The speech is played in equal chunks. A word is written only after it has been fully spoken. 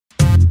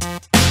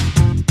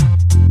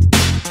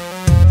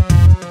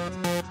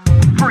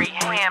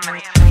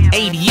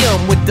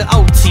ADM with the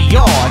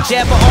OTR,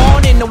 jabber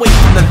on and away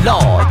from the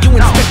law. You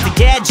inspect the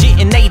gadget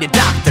and they the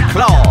Dr.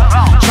 Claw,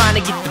 trying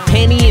to get the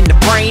penny in the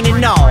brain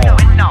and all.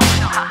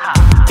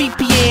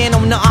 VPN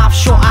on the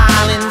offshore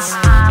islands,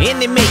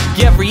 and they make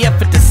every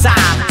effort to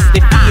silence.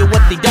 They fear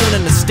what they don't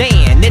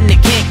understand, and they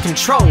can't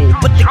control,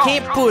 but they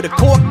can't put a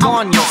cork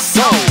on your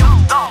soul.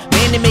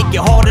 Man, they make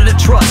it harder to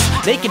trust.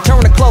 They can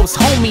turn a close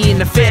homie in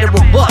the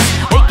federal bus.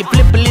 They can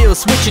flip a little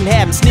switch and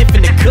have him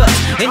sniffing the cuts,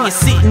 and you're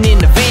sitting in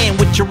the van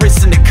with your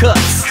wrists in the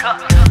cuffs.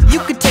 You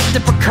can take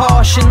the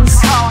precautions,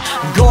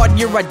 guard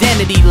your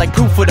identity like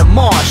proof of the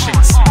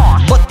Martians,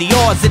 but the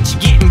odds that you're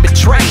getting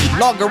betrayed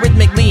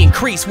logarithmically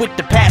increase with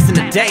the passing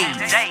of days.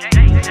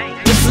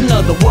 It's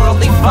another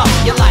worldly foe.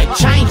 Your life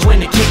changed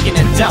when they're kicking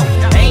a dope.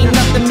 Ain't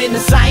nothing been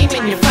the same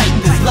and your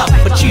faith is low,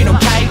 but you don't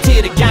cave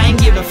to the game,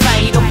 give a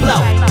fatal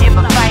blow.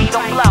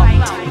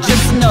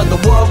 Just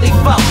another worldly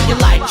foe. Your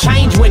life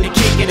changed when they're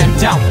kicking a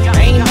dope.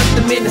 Ain't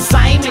nothing been the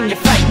same and your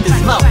faith is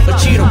low,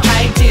 but you don't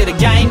cave to the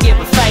game, give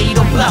a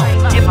fatal blow.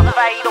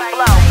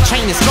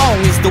 Chain as strong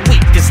as the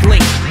weakest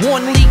link.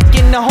 One leak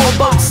in the whole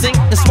boat sink.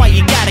 That's why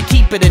you gotta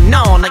keep it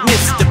on like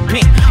Mr.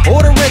 Pink.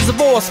 Or the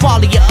reservoir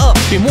swallow you up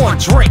in one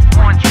drink.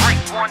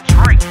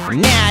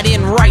 Now I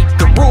didn't write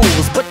the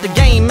rules, but the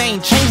game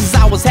ain't changed since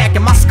I was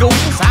hacking my schools.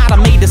 I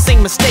done made the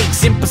same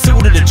mistakes in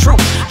pursuit of the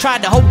truth.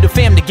 Tried to hold the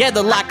fam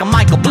together like a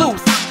Michael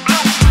Bluth.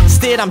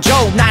 Instead I'm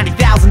Joe,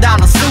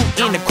 $90,000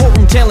 suit in the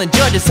courtroom telling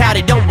judges how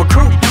they don't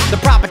recruit the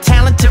proper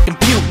talent to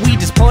compute. We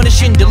just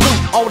punish and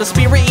dilute all the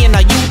spirit in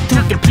our youth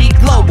to compete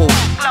global.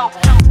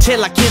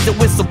 Tell our kids that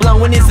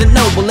whistleblowing isn't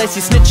noble, unless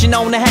you're snitching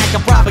on the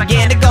hacker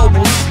propaganda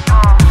gobles.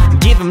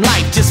 Give him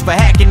life just for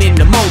hacking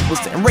into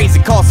mobiles and raise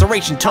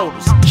incarceration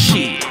totals.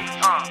 Shit.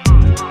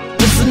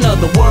 It's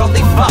another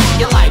worldly foe.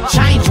 Your life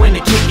changed when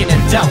they're kicking a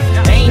dope.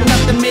 Ain't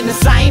nothing been the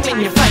same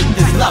and your faith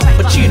is low,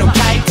 but you don't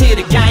cave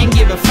to the game,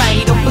 give a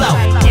fatal blow.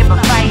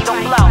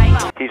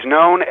 He's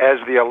known as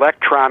the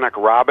electronic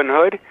Robin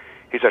Hood.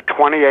 He's a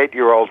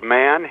 28-year-old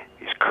man.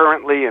 He's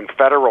currently in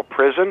federal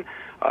prison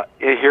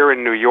here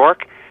in New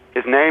York.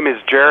 His name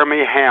is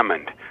Jeremy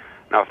Hammond.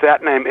 Now, if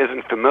that name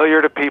isn't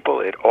familiar to people,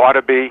 it ought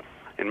to be.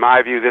 In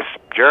my view, this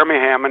Jeremy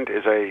Hammond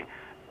is a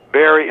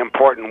very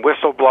important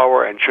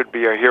whistleblower and should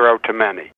be a hero to many.